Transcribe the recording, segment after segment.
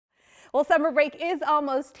Well, summer break is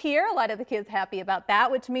almost here. A lot of the kids happy about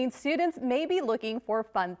that, which means students may be looking for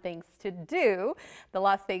fun things to do. The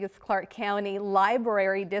Las Vegas Clark County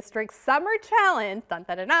Library District Summer Challenge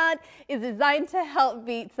is designed to help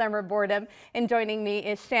beat summer boredom. And joining me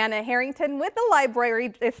is Shana Harrington with the Library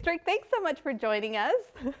District. Thanks so much for joining us.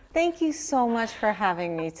 Thank you so much for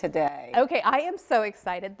having me today. Okay, I am so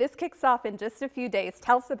excited. This kicks off in just a few days.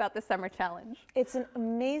 Tell us about the Summer Challenge. It's an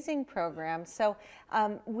amazing program. So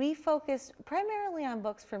we focus primarily on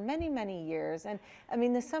books for many, many years. And I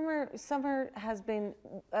mean, the summer has been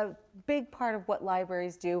a big part of what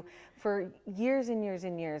libraries do for years and years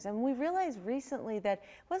and years. And we realized recently that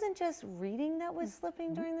it wasn't just reading that was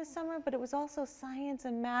slipping during the summer, but it was also science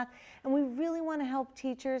and math. And we really want to help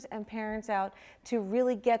teachers and parents out to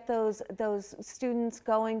really get those students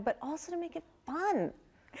going, but also to make it fun.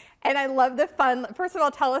 And I love the fun. First of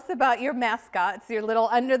all, tell us about your mascots, your little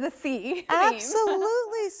under the sea.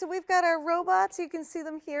 Absolutely. So we've got our robots. You can see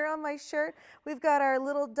them here on my shirt. We've got our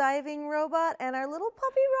little diving robot and our little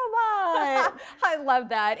puppy robot. I love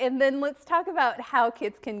that. And then let's talk about how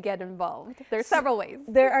kids can get involved. There's several ways.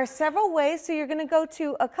 There are several ways. So you're going to go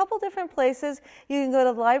to a couple different places. You can go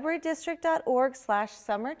to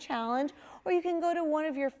librarydistrict.org/summer challenge, or you can go to one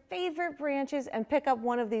of your favorite branches and pick up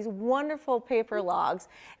one of these wonderful paper logs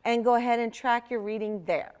and go ahead and track your reading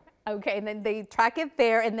there. Okay, and then they track it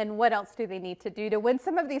there, and then what else do they need to do to win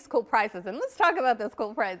some of these cool prizes? And let's talk about those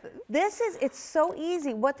cool prizes. It's so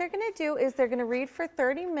easy. What they're going to do is they're going to read for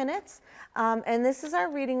 30 minutes, and this is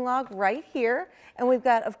our reading log right here. And we've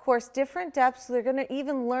got, of course, different depths. So they're going to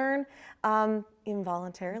even learn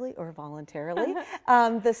involuntarily or voluntarily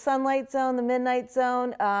the sunlight zone, the midnight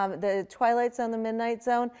zone, the twilight zone, the midnight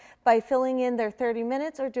zone, by filling in their 30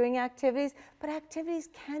 minutes or doing activities. But activities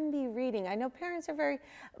can be reading. I know parents are very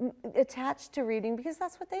attached to reading because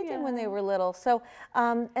that's what they did when they were little. So,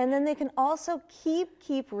 and then they can also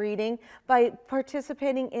keep reading by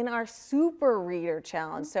participating in our Super Reader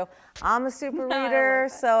Challenge. So I'm a super reader,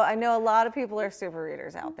 so I know a lot of people are super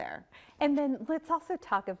readers out there. And then let's also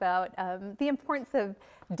talk about the importance of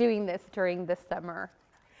doing this during the summer.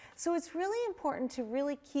 So it's really important to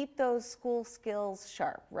really keep those school skills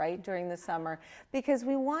sharp, right, during the summer, because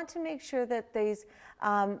we want to make sure that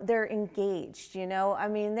they're engaged, you know. I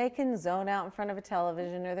mean, they can zone out in front of a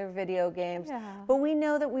television or their video games, but we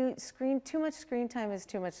know that too much screen time is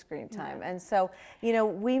too much screen time. And so, you know,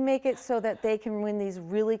 we make it so that they can win these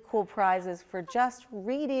really cool prizes for just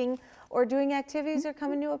reading or doing activities or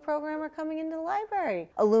coming to a program or coming into the library.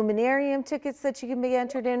 Illuminarium tickets that you can be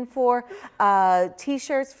entered in for,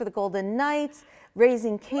 t-shirts for the Golden Knights,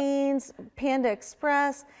 Raising Cane's, Panda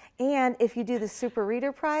Express, and if you do the Super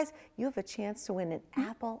Reader Prize, you have a chance to win an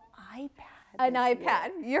Apple iPad. An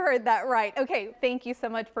iPad. You heard that right. Okay, thank you so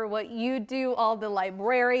much for what you do, all the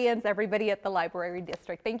librarians, everybody at the Library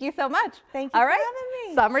District. Thank you so much. Thank you for having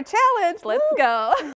me. Summer Challenge. Let's go.